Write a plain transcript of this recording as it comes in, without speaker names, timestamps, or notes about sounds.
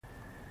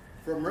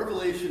From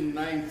Revelation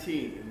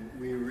 19,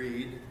 we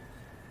read,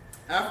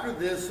 "After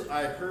this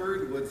I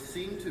heard what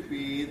seemed to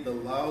be the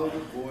loud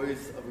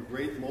voice of a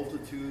great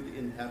multitude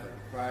in heaven,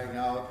 crying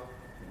out,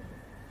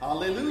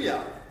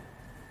 'Alleluia!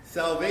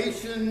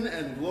 Salvation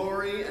and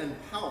glory and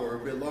power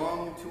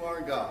belong to our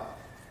God.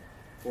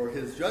 For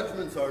his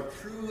judgments are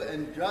true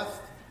and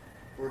just,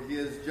 for he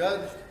has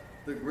judged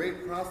the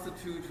great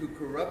prostitute who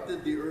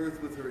corrupted the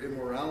earth with her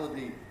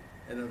immorality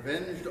and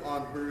avenged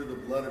on her the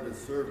blood of his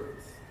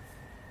servants.'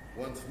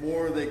 Once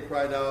more they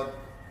cried out,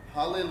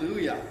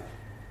 'Hallelujah!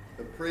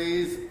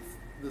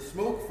 The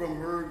smoke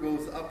from her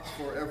goes up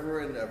forever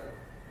and ever.'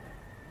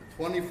 The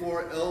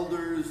 24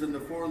 elders and the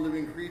 4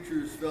 living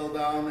creatures fell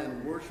down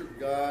and worshiped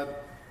God,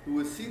 who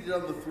was seated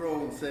on the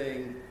throne,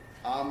 saying,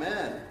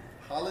 'Amen,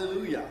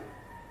 Hallelujah.'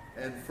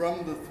 And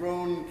from the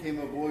throne came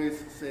a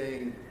voice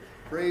saying,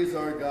 'Praise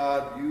our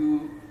God,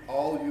 you,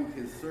 all you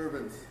his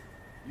servants,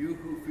 you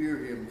who fear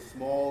him,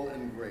 small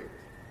and great.'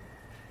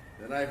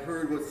 Then I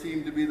heard what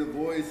seemed to be the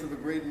voice of a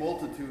great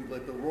multitude,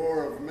 like the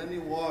roar of many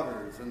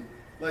waters, and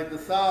like the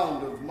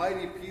sound of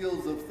mighty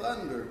peals of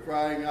thunder,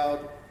 crying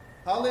out,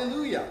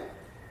 'Hallelujah!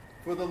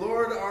 For the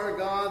Lord our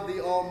God,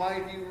 the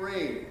Almighty,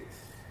 reigns.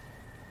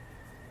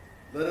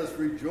 Let us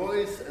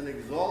rejoice and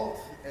exult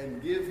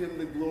and give him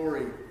the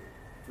glory,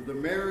 for the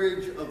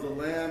marriage of the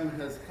Lamb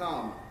has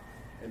come,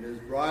 and his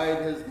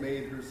bride has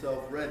made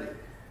herself ready.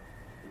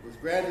 It was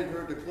granted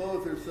her to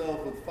clothe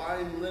herself with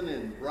fine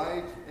linen,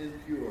 bright and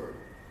pure,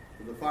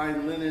 for the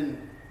fine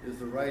linen is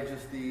the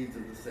righteous deeds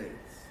of the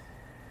saints.'"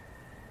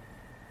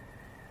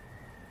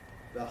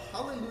 The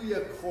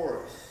Hallelujah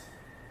chorus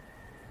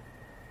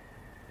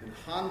in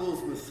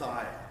Handel's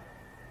Messiah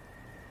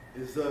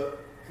is the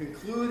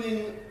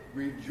concluding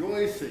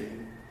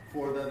rejoicing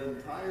for that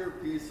entire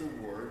piece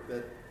of work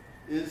that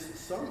is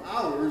some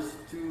hours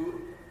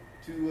to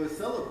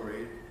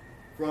celebrate,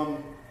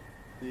 from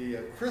the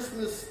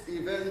Christmas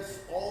events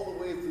all the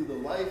way through the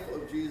life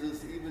of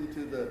Jesus, even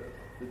to the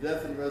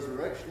death and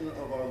resurrection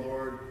of our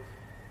Lord,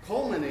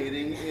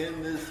 culminating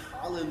in this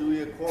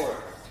Hallelujah chorus.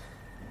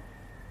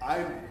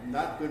 I'm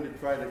not going to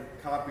try to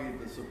copy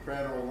the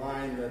soprano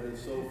line that is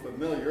so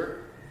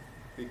familiar,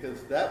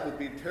 because that would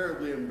be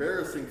terribly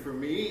embarrassing for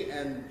me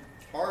and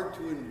hard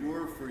to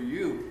endure for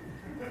you.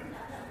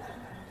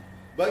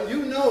 But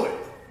you know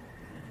it.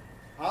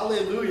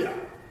 Hallelujah.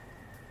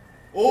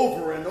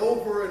 Over and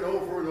over and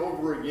over and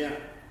over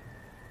again.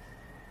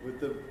 With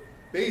the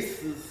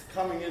basses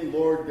coming in,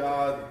 Lord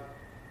God,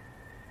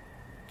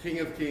 King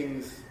of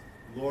Kings,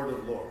 Lord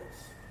of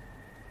Lords.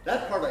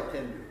 That part I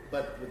can do,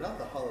 but without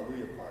the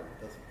Hallelujah part,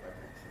 it doesn't quite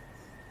make sense.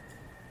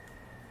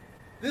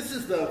 This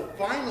is the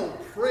final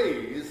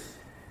praise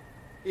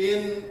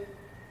in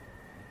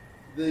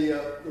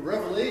the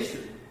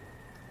Revelation,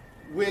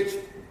 which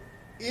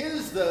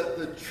is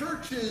the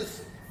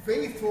church's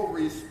faithful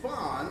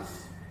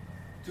response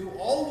to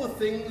all the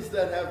things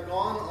that have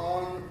gone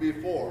on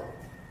before.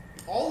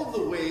 All of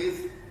the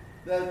ways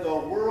that the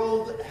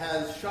world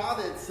has shot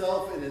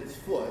itself in its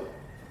foot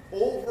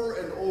over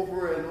and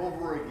over and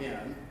over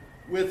again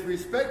with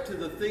respect to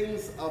the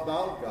things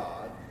about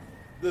God,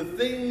 the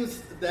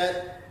things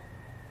that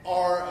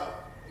are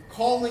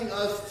calling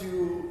us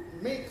to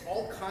make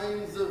all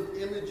kinds of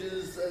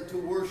images to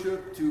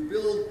worship, to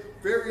build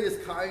various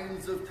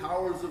kinds of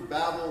towers of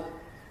Babel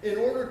in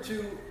order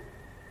to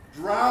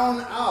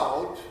drown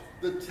out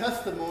the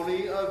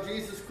testimony of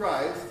Jesus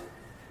Christ,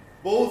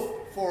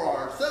 both for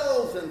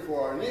ourselves and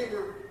for our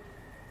neighbor.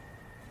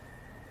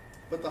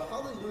 But the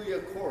Hallelujah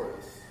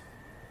chorus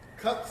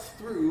cuts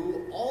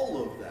through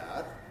all of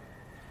that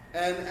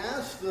and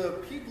asks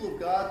the people of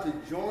God to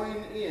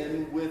join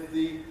in with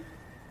the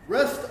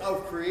rest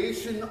of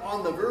creation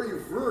on the very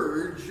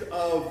verge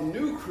of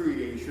new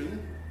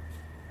creation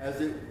as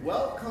it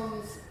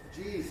welcomes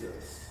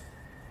Jesus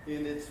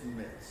in its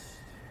midst.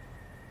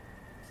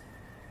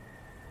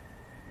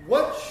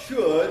 What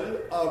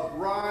should a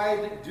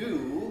bride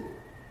do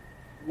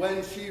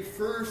when she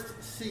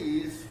first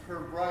sees her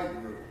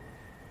bridegroom?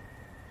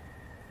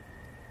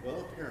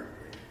 Well,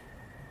 apparently,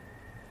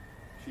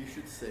 she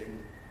should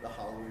sing the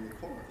Hallelujah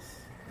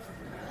chorus.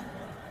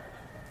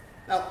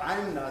 Now,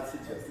 I'm not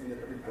suggesting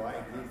that every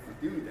bride needs to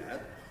do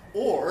that,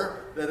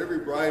 or that every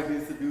bride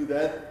needs to do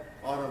that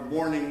on a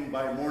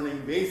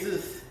morning-by-morning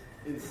basis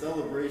in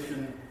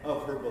celebration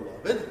of her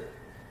beloved.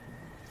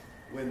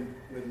 When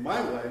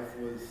my wife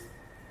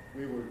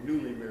we were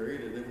newly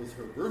married and it was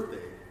her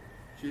birthday,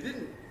 she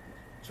didn't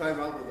chime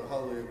out with the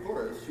Hallelujah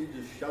chorus, she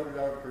just shouted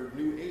out her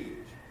new age.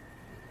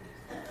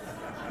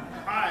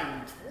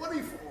 I'm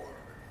 24.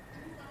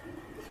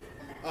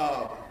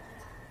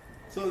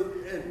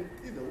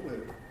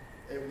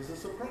 It was a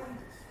surprise.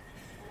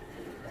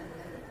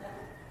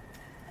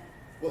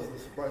 It wasn't a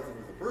surprise it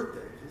was a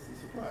birthday, it was just a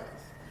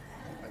surprise.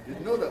 I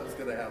didn't know that was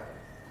going to happen.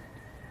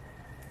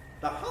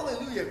 The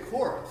Hallelujah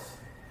chorus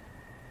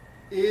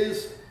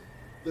is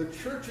the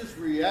church's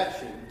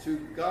reaction to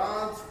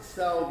God's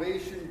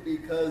salvation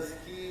because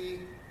he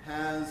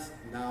has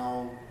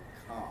now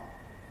come.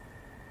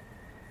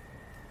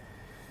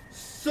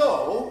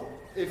 So,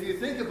 if you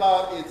think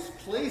about its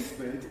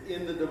placement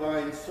in the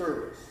divine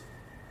service,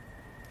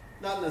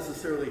 not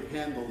necessarily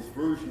Handel's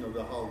version of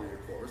the holiday,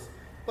 of course,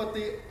 but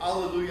the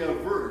Alleluia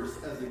verse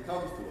as it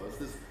comes to us,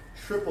 this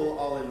triple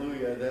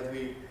Alleluia that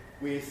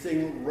we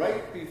sing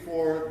right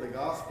before the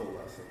gospel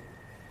lesson.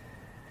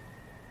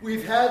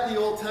 We've had the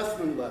Old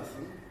Testament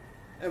lesson,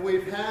 and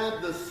we've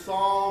had the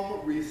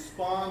psalm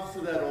response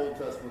to that Old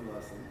Testament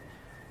lesson.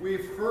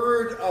 We've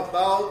heard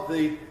about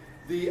the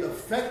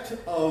effect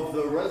of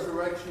the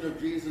resurrection of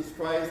Jesus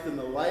Christ in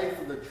the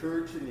life of the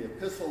church in the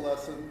epistle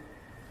lesson.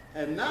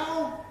 And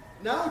now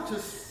to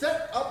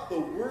set up the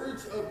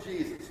words of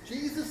Jesus.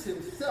 Jesus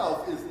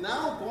himself is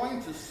now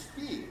going to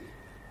speak.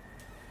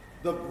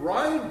 The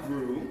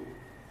bridegroom,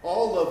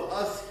 all of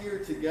us here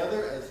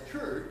together as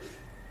church,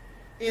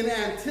 in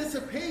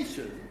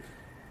anticipation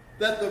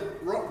that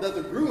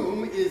the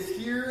groom is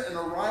here and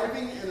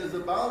arriving and is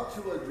about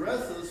to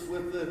address us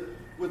with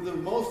the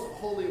most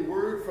holy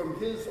word from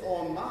his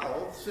own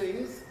mouth,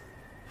 sings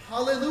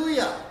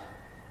Hallelujah.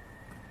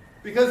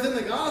 Because in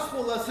the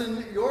gospel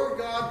lesson, your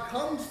God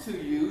comes to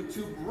you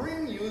to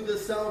bring you the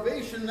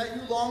salvation that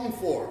you long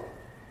for.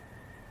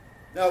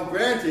 Now,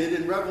 granted,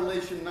 in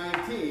Revelation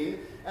 19,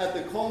 at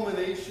the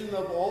culmination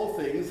of all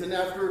things, and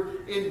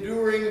after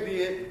enduring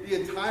the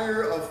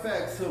entire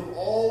effects of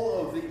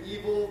all of the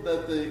evil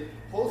that the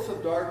hosts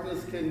of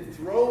darkness can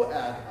throw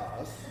at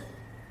us,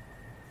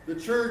 the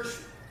church,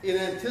 in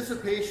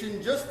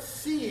anticipation, just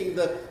seeing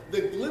the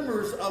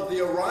glimmers of the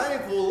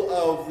arrival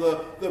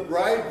of the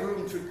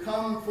bridegroom to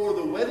come for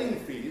the wedding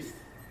feast,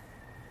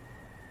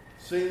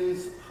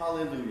 sings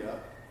Hallelujah.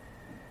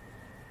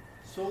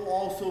 So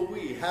also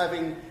we,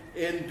 having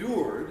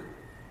endured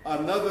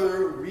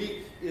another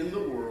week in the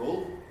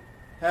world,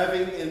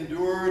 having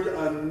endured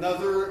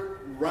another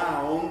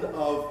round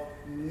of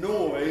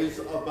noise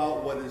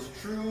about what is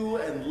true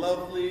and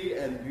lovely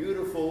and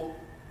beautiful,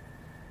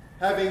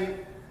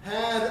 having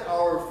had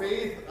our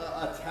faith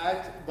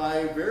attacked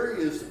by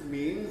various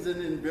means and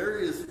in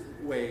various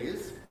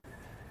ways,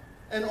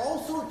 and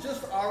also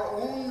just our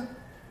own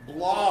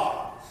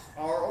blogs,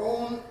 our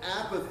own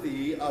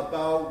apathy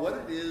about what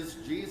it is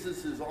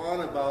Jesus is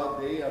on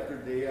about day after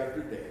day after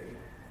day,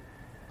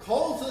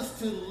 calls us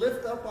to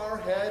lift up our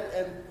head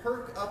and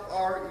perk up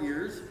our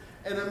ears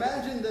and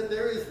imagine that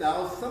there is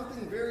now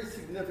something very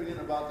significant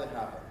about to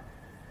happen.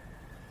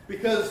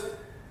 Because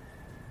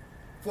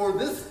for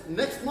this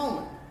next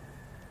moment,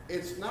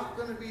 it's not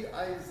going to be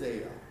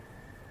Isaiah.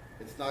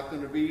 It's not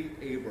going to be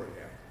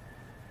Abraham.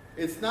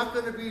 It's not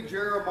going to be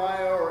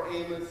Jeremiah or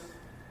Amos.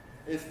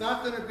 It's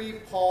not going to be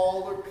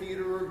Paul or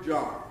Peter or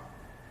John.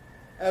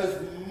 As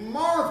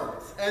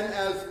marvelous and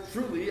as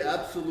truly,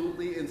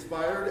 absolutely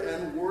inspired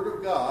and Word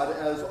of God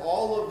as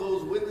all of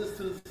those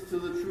witnesses to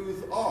the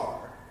truth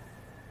are,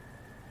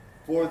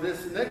 for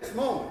this next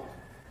moment,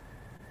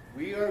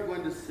 we are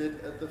going to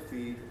sit at the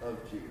feet of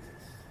Jesus.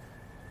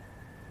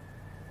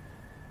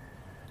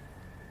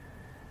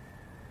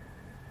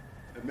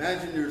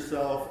 Imagine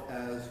yourself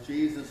as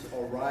Jesus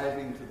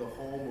arriving to the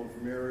home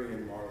of Mary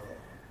and Martha.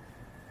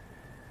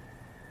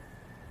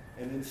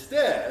 And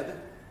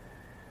instead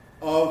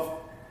of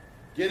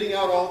getting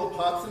out all the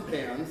pots and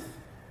pans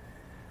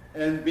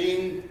and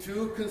being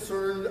too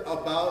concerned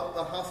about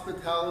the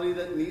hospitality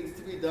that needs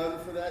to be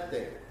done for that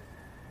day,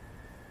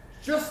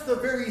 just the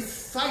very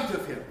sight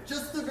of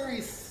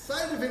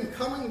him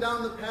coming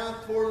down the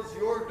path towards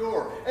your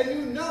door, and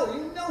you know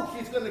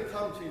he's going to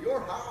come to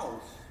your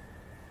house.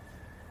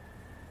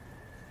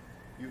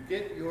 You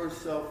get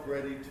yourself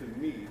ready to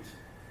meet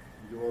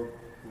your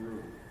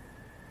groom.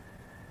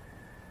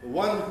 The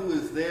one who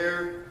is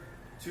there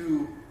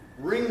to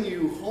bring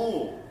you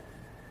home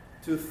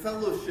to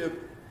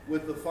fellowship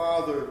with the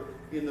Father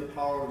in the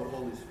power of the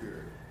Holy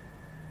Spirit.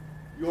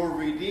 Your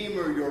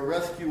Redeemer, your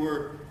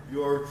Rescuer,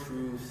 your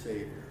true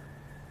Savior.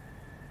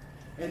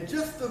 And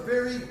just the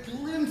very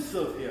glimpse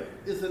of him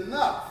is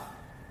enough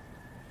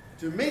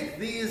to make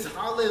these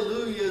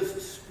hallelujahs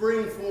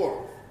spring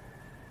forth.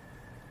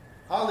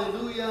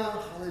 Hallelujah,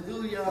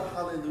 hallelujah,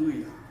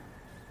 hallelujah.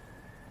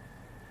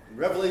 In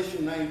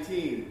Revelation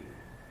 19,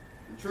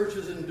 the church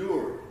has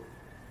endured,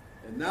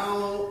 and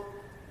now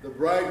the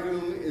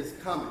bridegroom is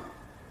coming.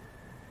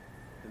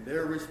 And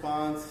their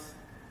response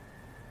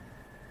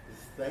is,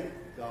 thank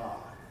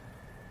God.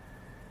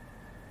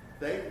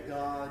 Thank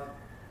God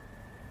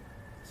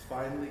it's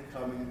finally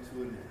coming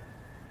to an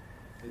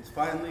end. It's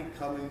finally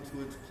coming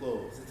to its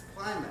close, its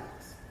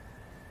climax.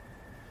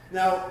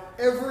 Now,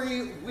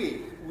 every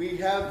week we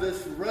have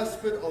this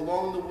respite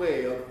along the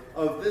way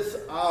of this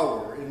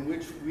hour in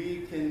which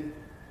we can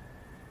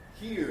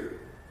hear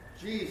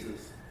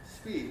Jesus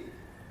speak.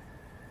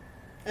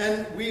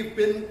 And we've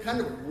been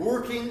kind of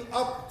working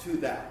up to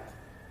that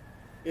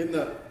in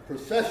the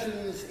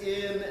processions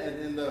and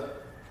in the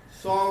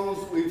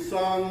songs we've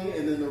sung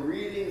and in the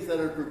readings that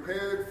are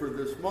prepared for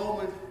this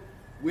moment.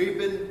 We've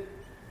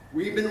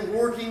been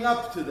working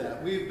up to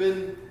that. We've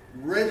been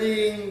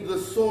readying the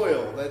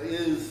soil that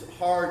is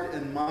heart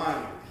and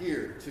mind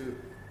here to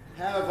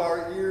have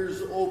our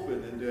ears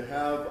open and to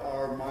have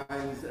our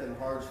minds and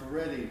hearts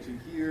ready to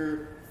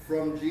hear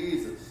from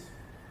Jesus,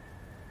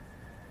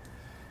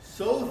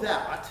 so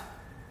that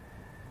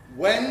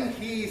when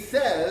he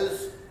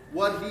says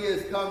what he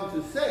has come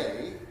to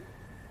say,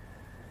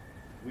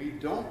 we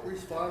don't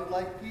respond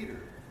like Peter.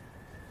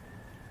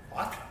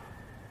 What?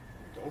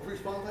 We don't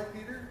respond like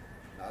Peter?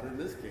 Not in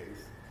this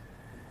case.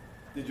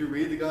 Did you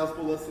read the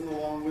gospel lesson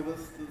along with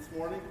us this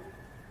morning?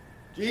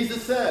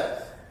 Jesus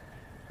says,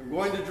 I'm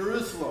going to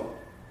Jerusalem.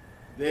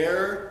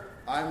 There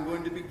I'm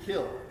going to be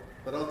killed.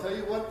 But I'll tell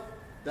you what,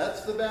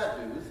 that's the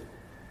bad news.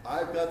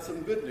 I've got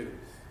some good news.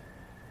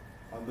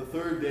 On the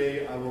third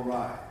day I will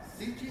rise.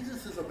 See,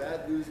 Jesus is a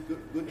bad news,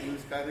 good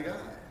news kind of guy.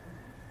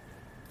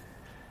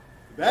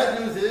 The bad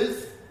news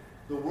is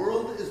the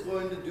world is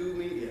going to do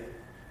me in.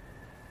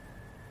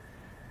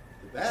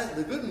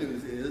 The good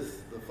news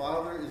is the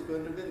Father is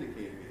going to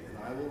vindicate me, and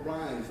I will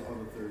rise on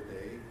the third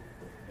day,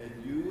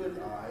 and you and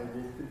I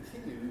will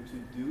continue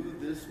to do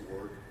this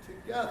work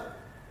together.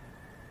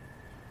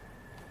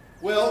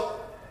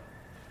 Well,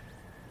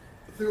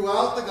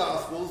 throughout the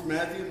Gospels,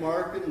 Matthew,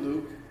 Mark, and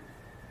Luke,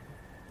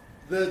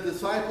 the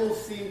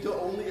disciples seem to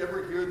only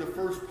ever hear the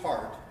first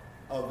part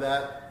of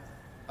that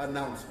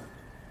announcement,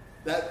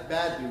 that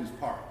bad news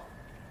part.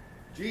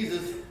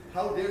 Jesus,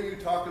 how dare you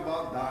talk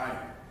about dying?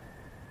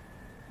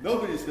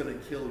 Nobody's going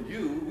to kill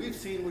you. We've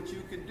seen what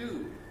you can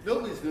do.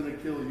 Nobody's going to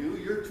kill you.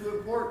 You're too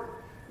important.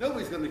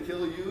 Nobody's going to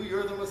kill you.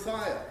 You're the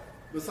Messiah.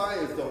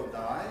 Messiahs don't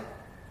die.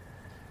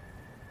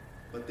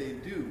 But they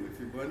do if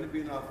you're going to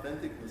be an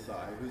authentic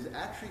Messiah who's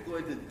actually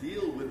going to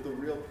deal with the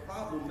real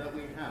problem that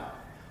we have.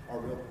 Our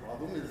real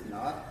problem is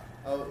not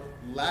a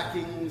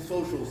lacking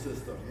social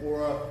system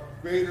or a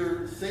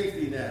greater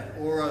safety net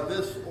or a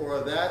this or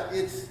a that.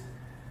 It's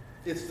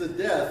the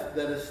death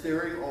that is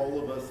staring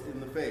all of us in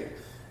the face.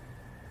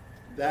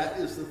 That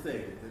is the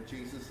thing that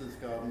Jesus has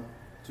come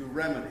to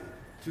remedy,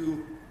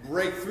 to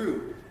break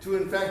through, to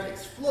in fact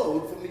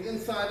explode from the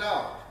inside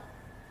out.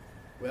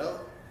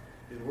 Well,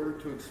 in order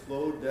to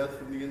explode death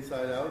from the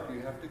inside out,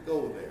 you have to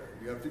go there.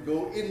 You have to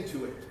go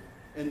into it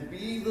and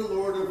be the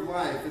Lord of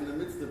life in the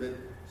midst of it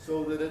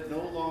so that it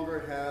no longer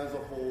has a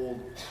hold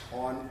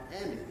on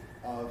any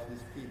of his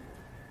people.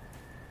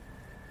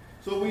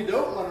 So we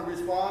don't want to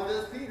respond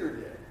as Peter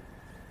did,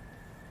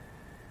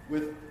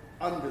 with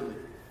unbelief,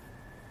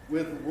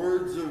 with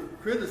words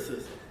of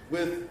criticism,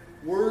 with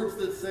words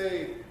that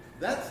say,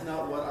 that's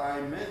not what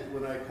I meant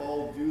when I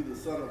called you the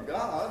Son of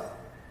God.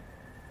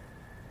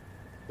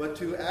 But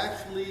to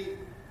actually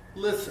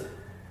listen,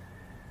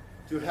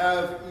 to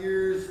have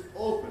ears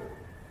open,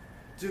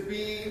 to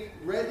be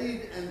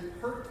readied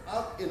and perked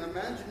up in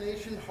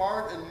imagination,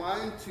 heart, and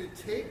mind to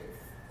take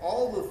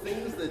all the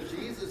things that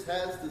Jesus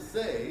has to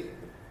say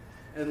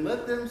and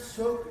let them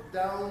soak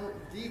down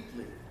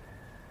deeply.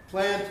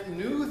 Plant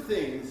new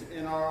things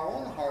in our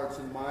own hearts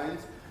and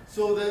minds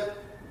so that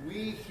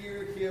we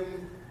hear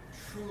him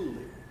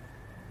truly,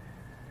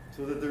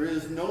 so that there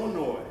is no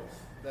noise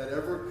that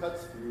ever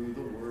cuts through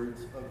the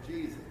words of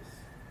Jesus.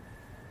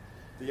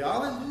 The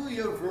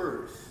Alleluia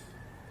verse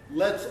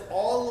lets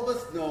all of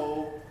us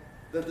know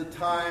that the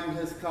time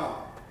has come.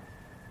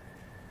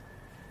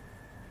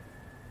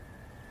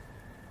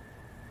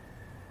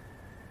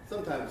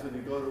 Sometimes when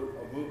you go to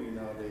a movie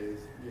nowadays,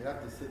 you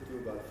have to sit through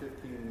about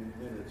 15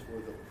 minutes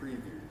worth of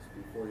previews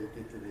before you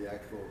get to the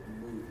actual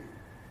movie.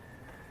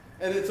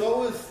 And it's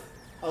always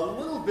a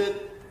little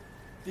bit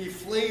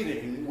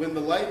deflating when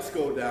the lights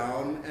go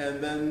down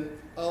and then,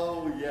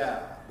 oh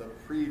yeah, the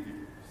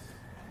previews.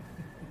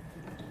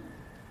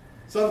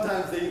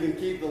 Sometimes they even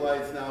keep the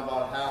lights now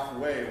about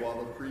halfway while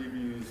the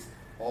previews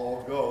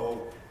all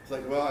go. It's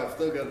like, well, I've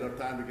still got enough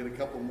time to get a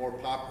couple more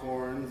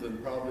popcorns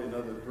and probably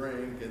another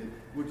drink. And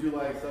would you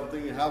like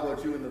something? And how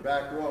about you in the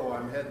back row?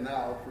 I'm heading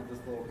out for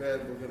just a little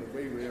bit. We're going to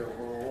wait here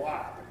for a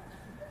while.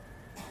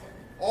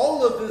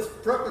 All of this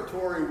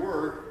preparatory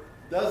work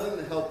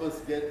doesn't help us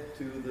get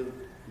to the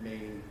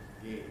main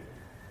game.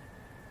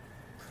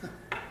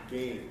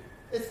 Game.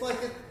 It's like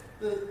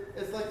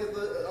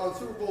on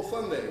Super Bowl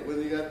Sunday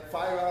when you got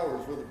 5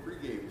 hours worth of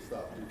pregame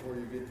stuff before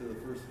you get to the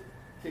first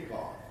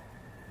kickoff.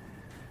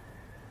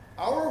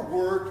 Our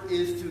work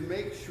is to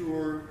make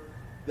sure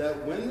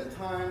that when the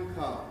time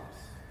comes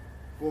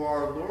for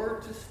our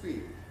Lord to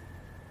speak,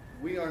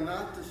 we are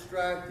not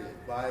distracted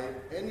by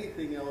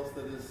anything else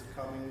that is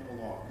coming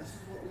along. This is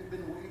what we've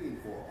been waiting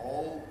for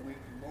all week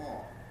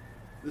long.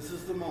 This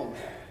is the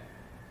moment.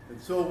 And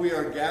so we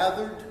are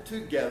gathered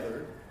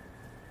together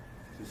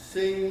to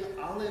sing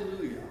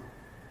Alleluia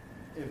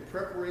in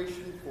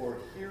preparation for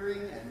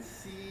hearing and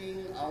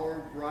seeing our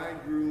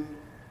bridegroom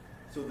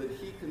so that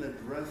he can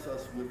address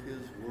us with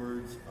his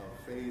words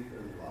of faith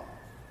and love.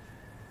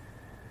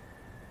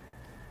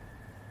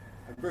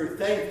 I'm very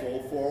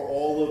thankful for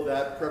all of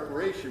that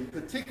preparation,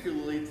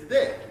 particularly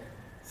today,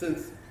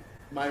 since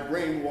my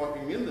brain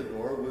walking in the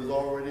door was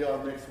already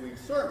on next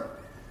week's sermon.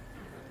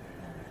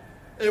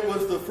 It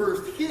was the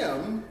first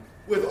hymn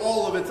with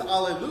all of its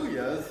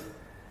Alleluias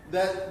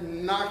that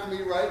knocked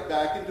me right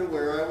back into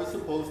where I was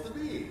supposed to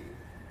be.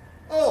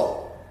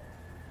 Oh,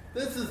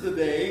 This is the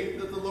day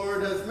that the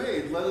Lord has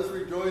made. Let us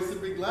rejoice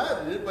and be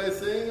glad in it by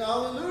saying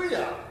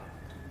Alleluia.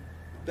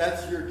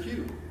 That's your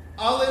cue.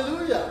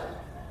 Alleluia.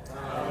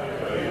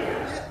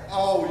 Alleluia.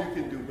 Oh, you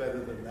can do better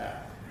than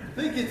that.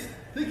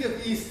 Think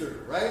of Easter,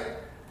 right?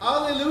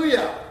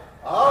 Alleluia.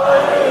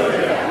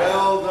 Alleluia.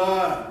 Well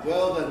done.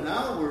 Well done.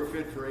 Now we're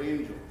fit for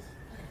angels.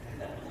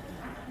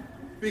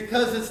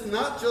 Because it's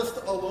not just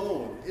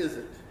alone, is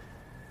it?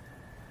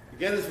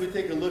 Again, as we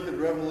take a look at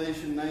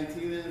Revelation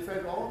 19, and in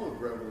fact all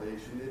of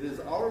Revelation, it is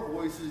our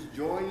voices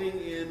joining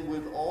in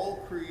with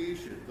all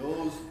creation,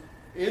 those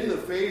in the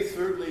faith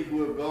certainly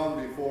who have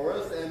gone before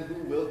us and who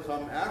will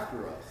come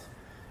after us.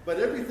 But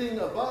everything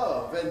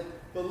above and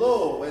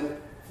below and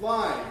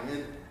flying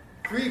and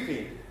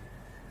creeping,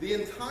 the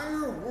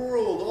entire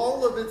world,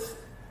 all of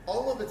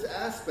its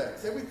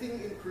aspects,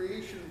 everything in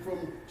creation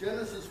from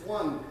Genesis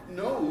 1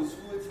 knows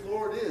who its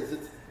Lord is.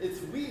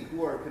 It's we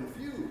who are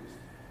confused.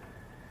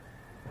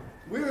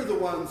 We're the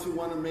ones who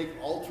want to make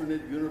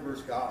alternate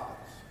universe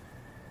gods.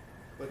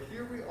 But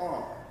here we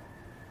are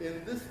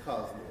in this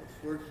cosmos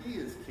where he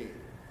is king.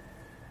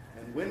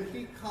 And when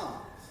he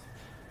comes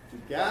to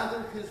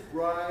gather his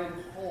bride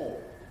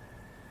home,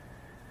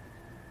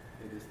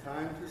 it is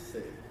time to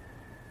say,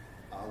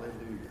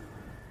 Alleluia.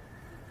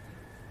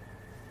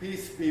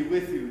 Peace be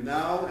with you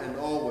now and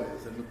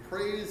always, and the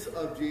praise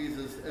of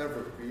Jesus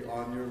ever be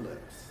on your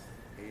lips.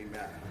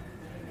 Amen.